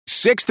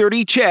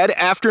6:30 CHED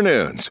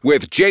Afternoons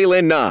with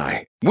Jaylen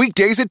Nye.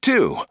 Weekdays at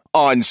 2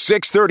 on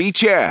 6:30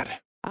 CHED.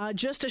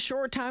 Just a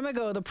short time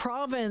ago, the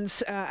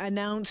province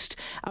announced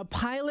a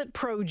pilot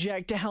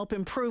project to help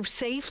improve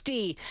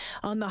safety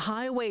on the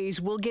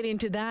highways. We'll get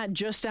into that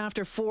just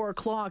after 4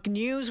 o'clock.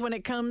 News when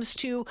it comes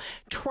to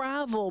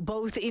travel,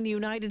 both in the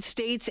United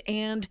States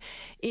and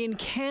in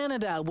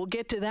Canada. We'll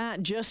get to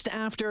that just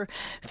after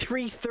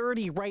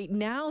 3:30. Right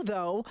now,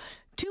 though,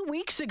 2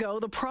 weeks ago,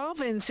 the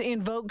province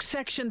invoked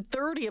Section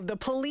 30 of the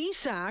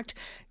Police Act,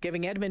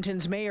 giving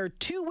Edmonton's mayor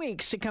 2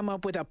 weeks to come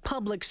up with a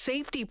public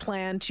safety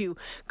plan to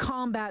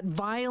combat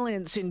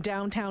violence in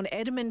downtown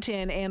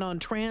Edmonton and on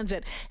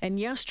transit. And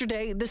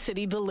yesterday, the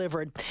city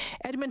delivered.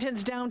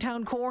 Edmonton's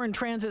downtown core and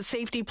transit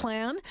safety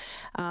plan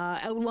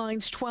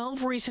outlines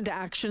 12 recent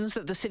actions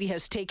that the city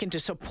has taken to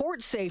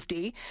support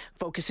safety,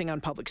 focusing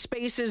on public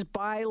spaces,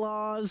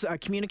 bylaws,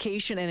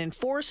 communication, and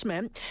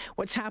enforcement.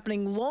 What's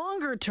happening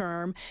longer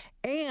term,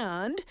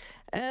 and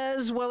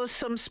as well as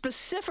some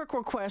specific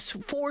requests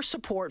for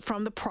support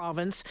from the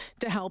province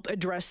to help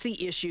address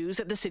the issues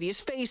that the city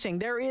is facing.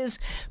 There is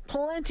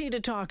plenty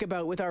to talk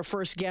about with our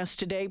first guest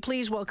today.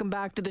 Please welcome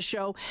back to the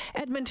show,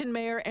 Edmonton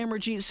Mayor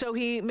Amarjeet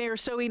Sohi. Mayor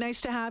Sohi,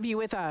 nice to have you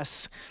with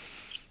us.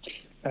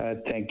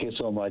 Thank you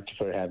so much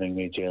for having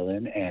me,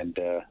 Jaylen, and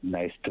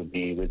nice to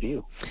be with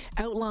you.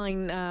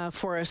 Outline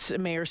for us,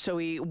 Mayor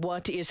Sohi,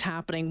 what is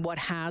happening, what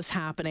has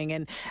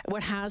happened,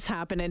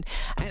 and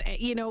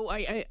you know,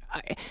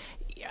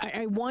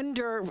 I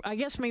wonder, I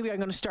guess maybe I'm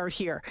going to start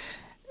here.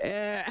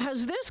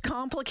 Has this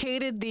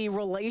complicated the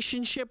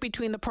relationship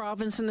between the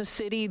province and the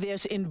city,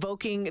 this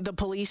invoking the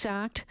Police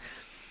Act?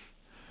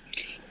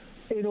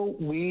 You know,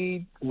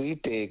 we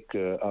take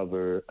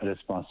our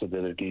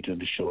responsibility to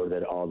ensure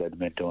that all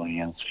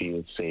Edmontonians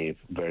feel safe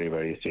very,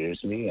 very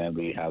seriously, and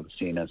we have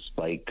seen a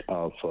spike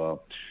of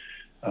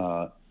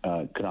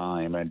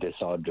crime and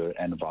disorder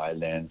and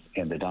violence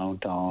in the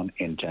downtown,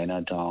 in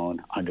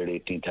Chinatown,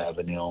 118th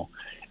Avenue,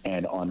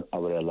 and on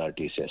our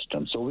LRT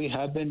system. So we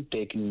have been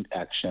taking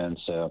actions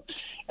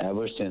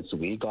ever since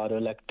we got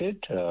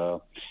elected.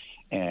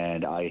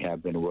 And I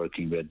have been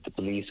working with the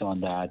police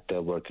on that,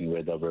 working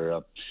with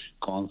our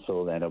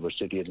council and our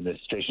city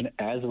administration,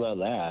 as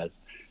well as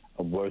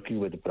working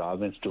with the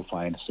province to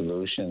find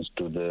solutions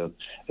to the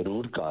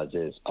root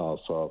causes of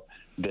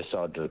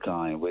disorder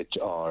crime, which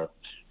are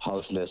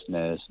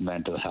houselessness,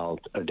 mental health,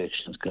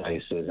 addictions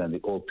crisis, and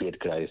the opiate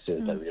crisis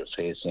that we are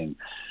facing.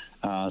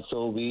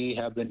 So we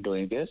have been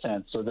doing this,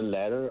 and so the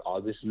letter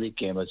obviously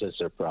came as a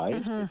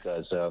surprise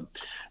because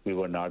we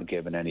were not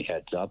given any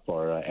heads up,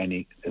 or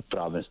any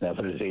province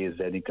never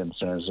raised any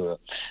concerns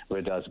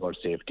with us about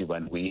safety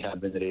when we have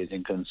been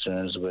raising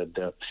concerns with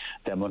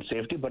them on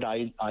safety. But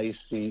I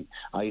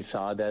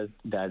saw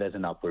that as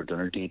an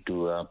opportunity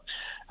to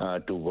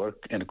work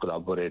and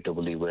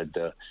collaboratively with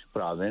the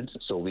province.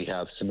 So we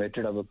have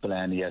submitted our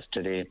plan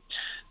yesterday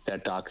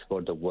that talks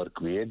about the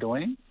work we are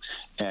doing,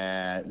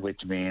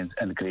 which means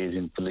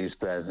increasing police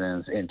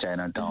presence in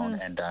Chinatown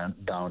and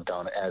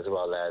downtown, as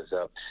well as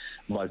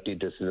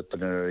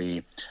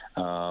multidisciplinary,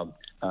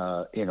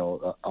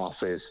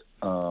 office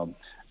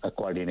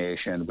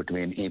coordination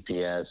between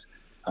EPS,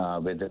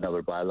 within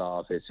our bylaw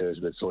officers,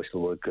 with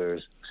social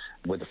workers,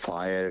 with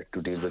fire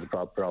to deal with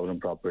problem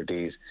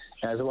properties,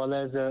 as well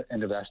as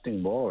investing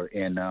more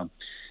in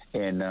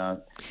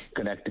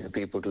connecting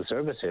people to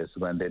services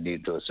when they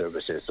need those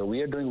services. So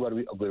we are doing what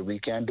we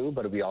can do,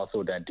 but we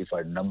also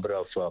identified a number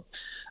of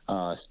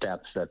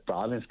steps that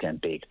province can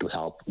take to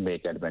help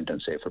make Edmonton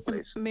a safer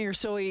place. Mayor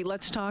Sohi,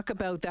 let's talk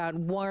about that.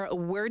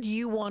 Where do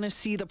you want to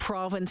see the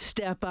province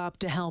step up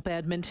to help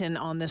Edmonton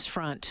on this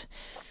front?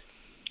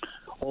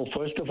 Well,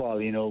 first of all,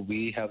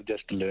 we have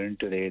just learned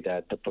today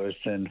that the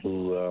person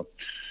who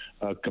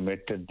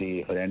committed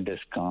the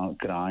horrendous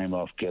crime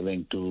of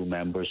killing two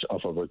members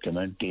of our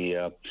community,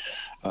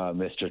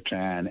 Mr.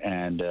 Tran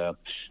and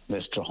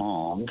Mr.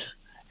 Hong,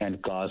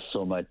 and caused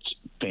so much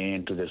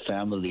pain to the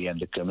family and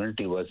the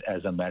community, was,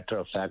 as a matter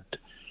of fact,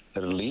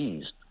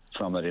 released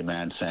from a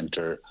remand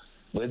center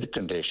with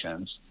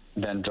conditions,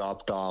 then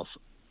dropped off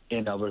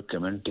in our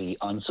community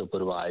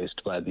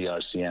unsupervised by the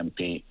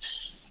RCMP,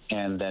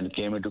 and then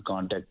came into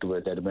contact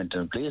with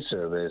Edmonton Police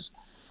Service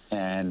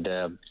and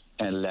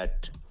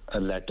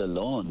left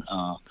alone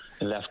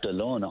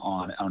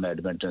on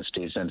Edmonton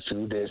Street. And a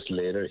few days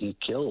later, he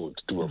killed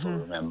two of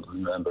our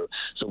members.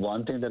 So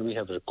one thing that we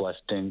have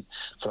requesting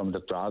from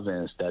the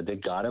province, that there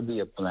gotta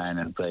be a plan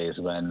in place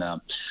when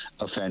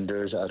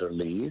offenders are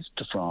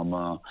released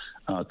from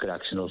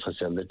correctional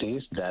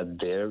facilities, that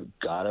there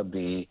gotta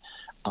be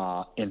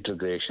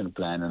integration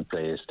plan in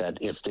place, that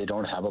if they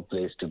don't have a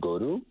place to go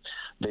to,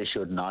 they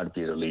should not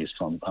be released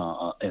from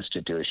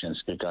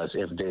institutions, because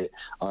if they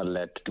are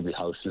left to be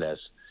houseless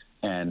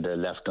and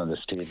left on the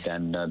street,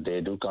 then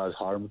they do cause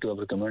harm to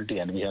our community,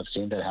 and we have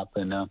seen that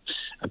happen a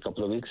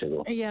couple of weeks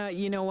ago. Yeah,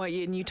 you know what,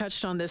 and you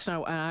touched on this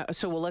now,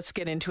 so let's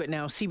get into it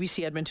now.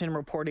 CBC Edmonton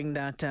reporting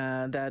that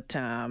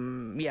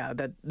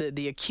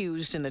the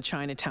accused in the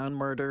Chinatown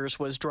murders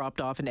was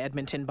dropped off in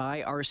Edmonton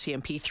by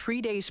RCMP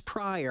 3 days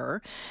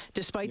prior,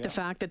 despite the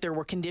fact that there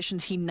were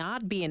conditions he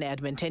not be in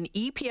Edmonton.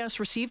 EPS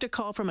received a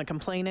call from a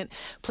complainant.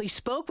 Police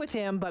spoke with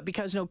him, but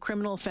because no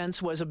criminal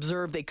offense was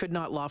observed, they could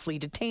not lawfully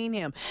detain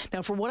him.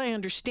 Now, for what I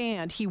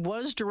understand, he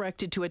was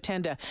directed to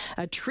attend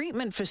a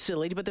treatment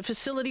facility, but the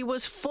facility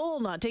was full,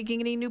 not taking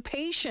any new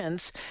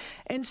patients.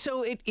 And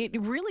so it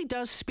really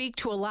does speak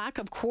to a lack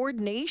of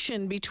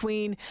coordination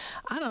between,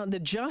 I don't know, the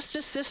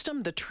justice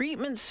system, the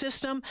treatment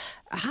system.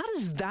 How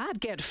does that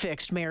get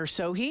fixed, Mayor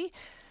Sohi?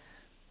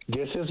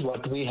 This is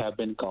what we have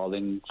been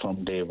calling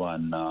from day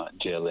one,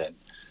 Jalen.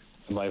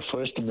 My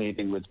first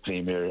meeting with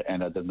Premier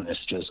and other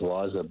ministers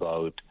was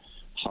about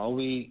how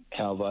we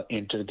have an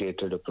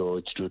integrated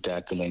approach to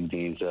tackling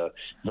these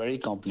very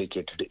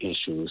complicated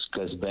issues.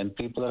 Because when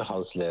people are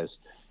houseless,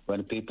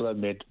 when people are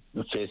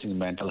facing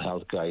mental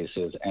health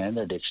crisis and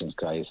addictions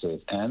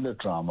crisis and the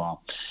trauma,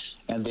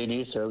 and they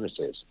need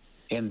services.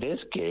 In this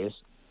case,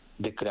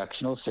 the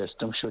correctional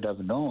system should have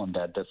known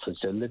that the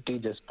facility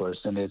this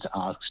person is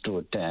asked to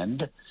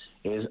attend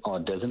is or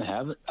doesn't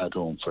have a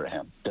room for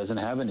him, doesn't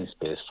have any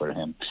space for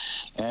him.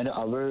 And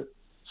our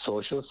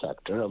social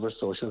sector, our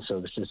social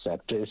services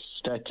sector is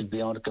stretched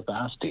beyond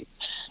capacity.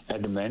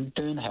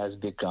 Edmonton has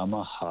become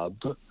a hub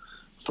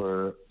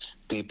for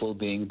people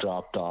being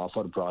dropped off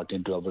or brought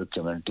into our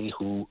community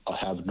who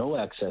have no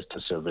access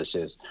to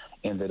services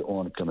in their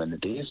own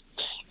communities,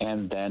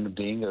 and then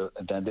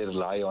they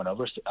rely on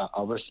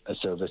our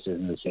services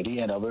in the city,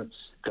 and our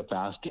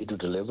capacity to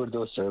deliver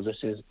those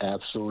services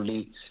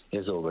absolutely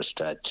is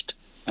overstretched.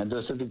 And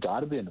there's got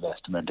to be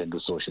investment into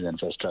social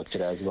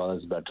infrastructure as well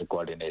as better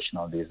coordination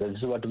on these. This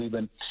is what we've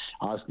been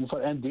asking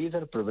for. And these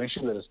are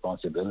provincial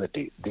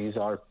responsibilities. These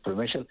are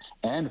provincial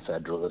and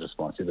federal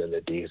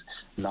responsibilities,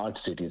 not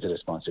cities'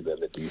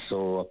 responsibilities.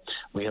 So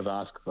we have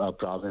asked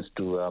province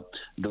to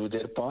do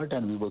their part,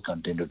 and we will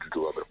continue to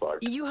do our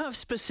part. You have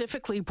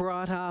specifically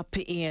brought up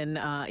in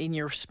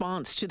your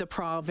response to the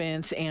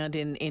province and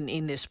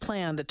in this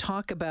plan the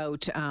talk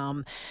about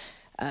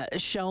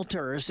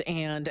shelters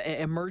and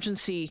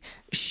emergency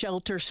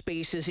shelter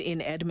spaces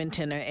in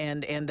Edmonton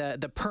and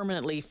the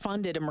permanently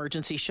funded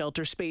emergency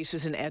shelter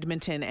spaces in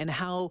Edmonton, and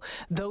how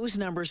those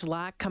numbers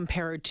lack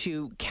compared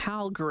to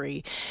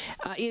Calgary.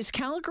 Is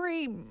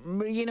Calgary,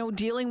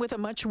 dealing with a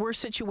much worse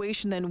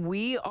situation than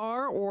we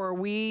are, or are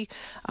we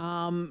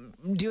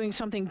doing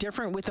something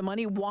different with the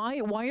money?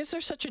 Why is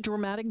there such a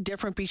dramatic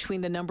difference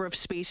between the number of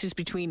spaces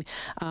between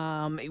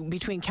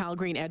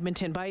Calgary and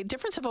Edmonton by a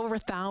difference of over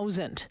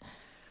 1,000?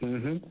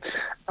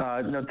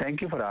 No, thank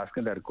you for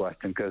asking that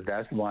question, because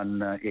that's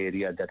one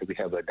area that we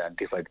have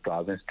identified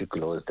province to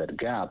close that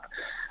gap.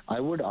 I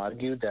would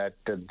argue that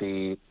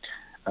the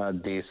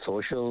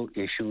social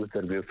issues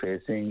that we're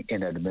facing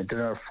in Edmonton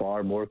are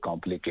far more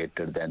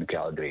complicated than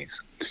Calgary's.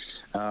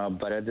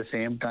 But at the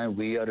same time,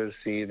 we are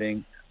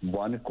receiving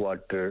one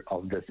third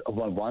of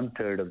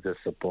the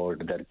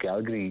support that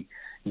Calgary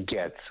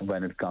gets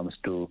when it comes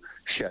to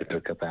shelter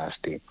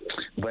capacity.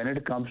 When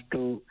it comes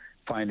to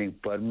finding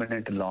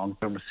permanent,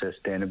 long-term,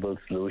 sustainable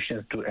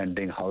solutions to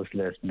ending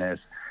houselessness,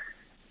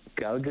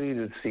 Calgary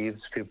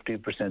receives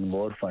 50%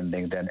 more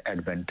funding than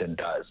Edmonton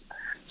does.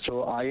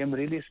 So I am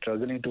really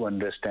struggling to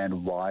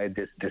understand why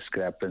this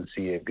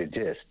discrepancy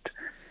exists.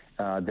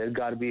 There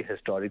got to be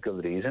historical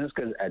reasons,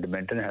 because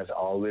Edmonton has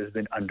always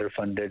been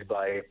underfunded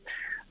by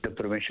the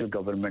provincial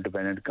government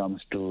when it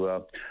comes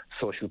to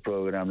social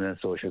programs and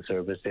social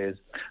services.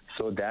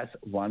 So that's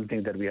one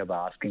thing that we have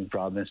asking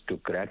province to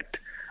correct.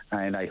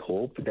 And I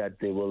hope that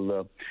they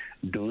will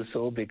do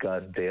so,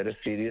 because they are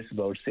serious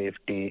about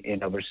safety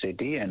in our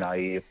city. And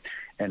I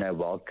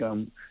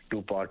welcome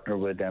to partner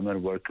with them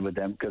and work with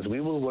them, because we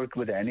will work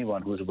with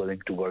anyone who's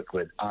willing to work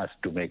with us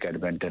to make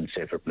Edmonton a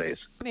safer place.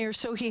 Mayor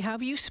Sohi,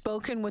 have you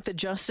spoken with the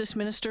Justice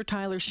Minister,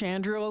 Tyler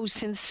Shandro,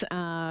 since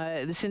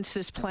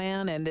this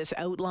plan and this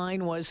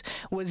outline was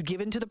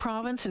given to the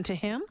province and to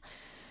him?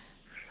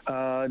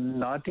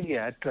 Not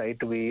yet,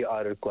 right? We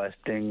are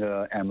requesting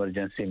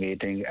emergency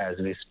meeting as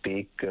we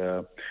speak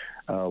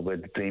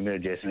with Premier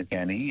Jason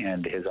Kenney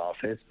and his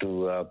office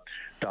to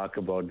talk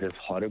about this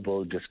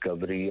horrible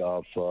discovery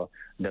of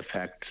the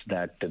facts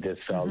that this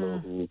fellow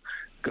who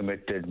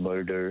committed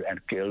murder and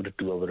killed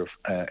two of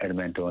our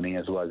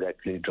Edmontonians was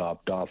actually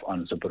dropped off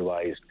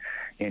unsupervised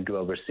into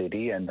our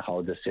city, and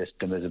how the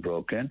system is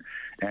broken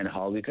and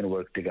how we can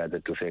work together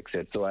to fix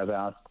it. So I've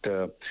asked,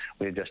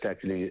 we're just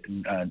actually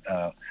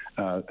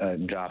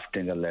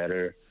drafting a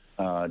letter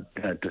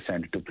to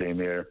send to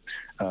Premier's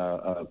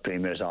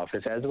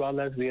office, as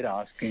well as we're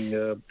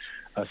asking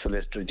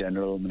Solicitor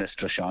General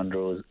Minister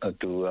Shandro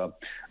to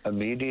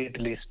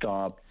immediately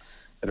stop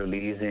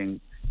releasing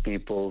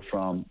people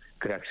from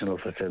correctional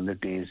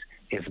facilities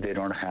if they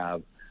don't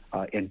have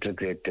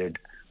integrated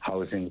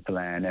housing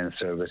plan and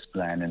service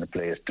plan in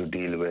place to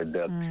deal with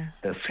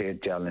the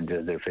freight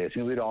challenges they're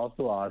facing. We're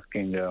also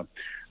asking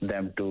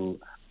them to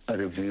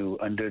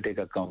undertake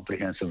a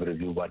comprehensive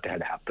review what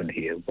had happened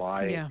here,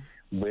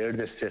 where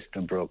the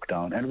system broke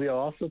down. And we are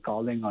also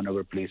calling on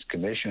our police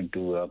commission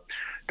to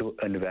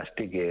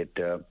investigate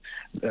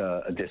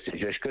this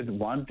situation. Because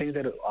one thing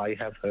that I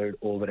have heard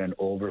over and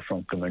over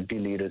from community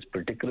leaders,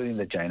 particularly in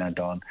the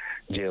Chinatown,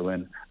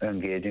 Jalen,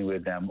 engaging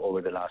with them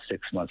over the last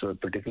 6 months, or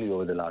particularly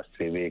over the last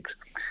 3 weeks,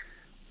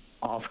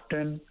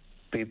 often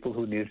people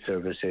who need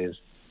services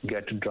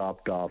get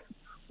dropped off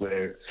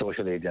where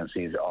social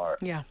agencies are,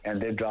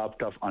 and they're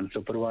dropped off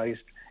unsupervised,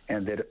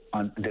 and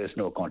there's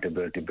no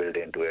accountability built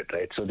into it,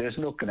 right? So there's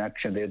no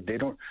connection. They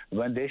don't,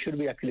 when they should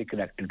be actually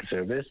connected to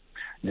service,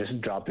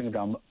 just dropping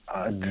them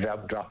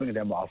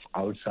off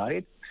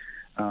outside,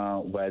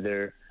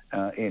 whether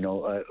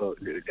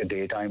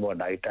daytime or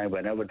nighttime,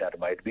 whenever that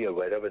might be, or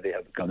wherever they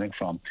are coming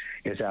from,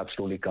 is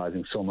absolutely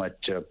causing so much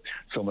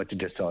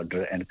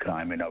disorder and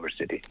crime in our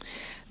city.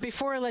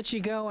 Before I let you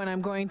go, and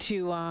I'm going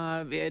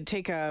to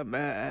take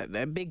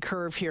a big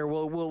curve here.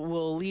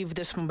 We'll leave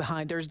this one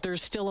behind.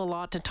 There's still a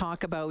lot to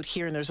talk about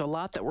here, and there's a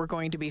lot that we're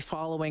going to be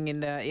following in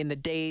the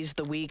days,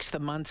 the weeks, the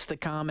months that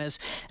come as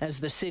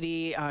the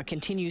city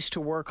continues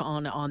to work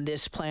on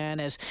this plan,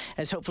 as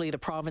hopefully the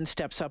province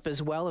steps up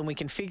as well, and we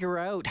can figure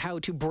out how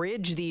to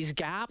bridge these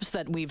gaps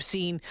that we've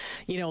seen,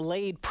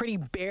 laid pretty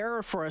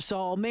bare for us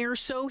all. Mayor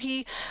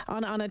Sohi,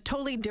 on a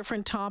totally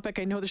different topic,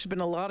 I know there's been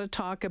a lot of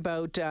talk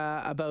about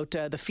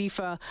the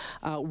FIFA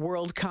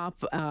World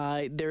Cup.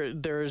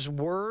 There's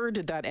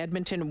word that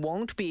Edmonton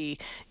won't be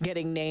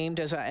getting named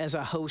as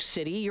a host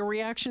city. Your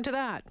reaction to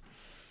that?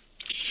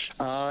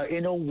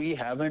 We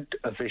haven't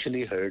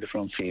officially heard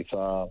from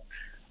FIFA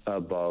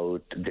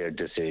about their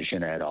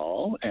decision at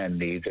all, and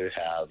neither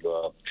have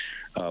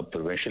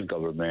provincial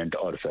government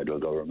or federal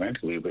government.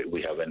 We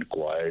have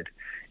inquired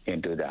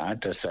into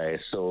that.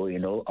 So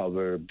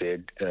our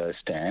bid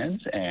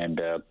stands,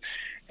 and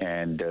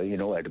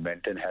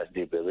Edmonton has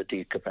the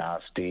ability,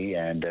 capacity,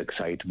 and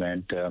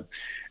excitement to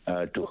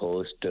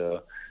host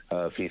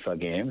FIFA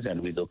games,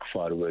 and we look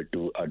forward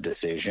to a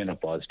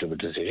positive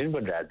decision.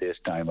 But at this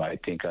time, I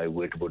think it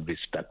would be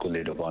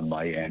speculative on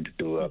my end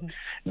to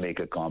make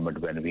a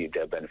comment when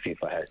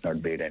FIFA has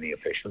not made any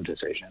official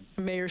decision.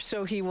 Mayor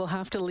Sohi, we'll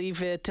have to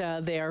leave it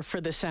there for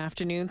this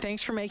afternoon.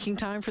 Thanks for making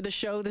time for the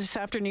show this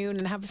afternoon,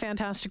 and have a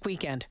fantastic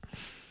weekend.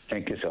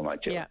 Thank you so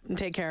much. Yeah,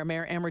 take care.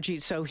 Mayor Amarjeet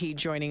Sohi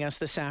joining us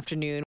this afternoon.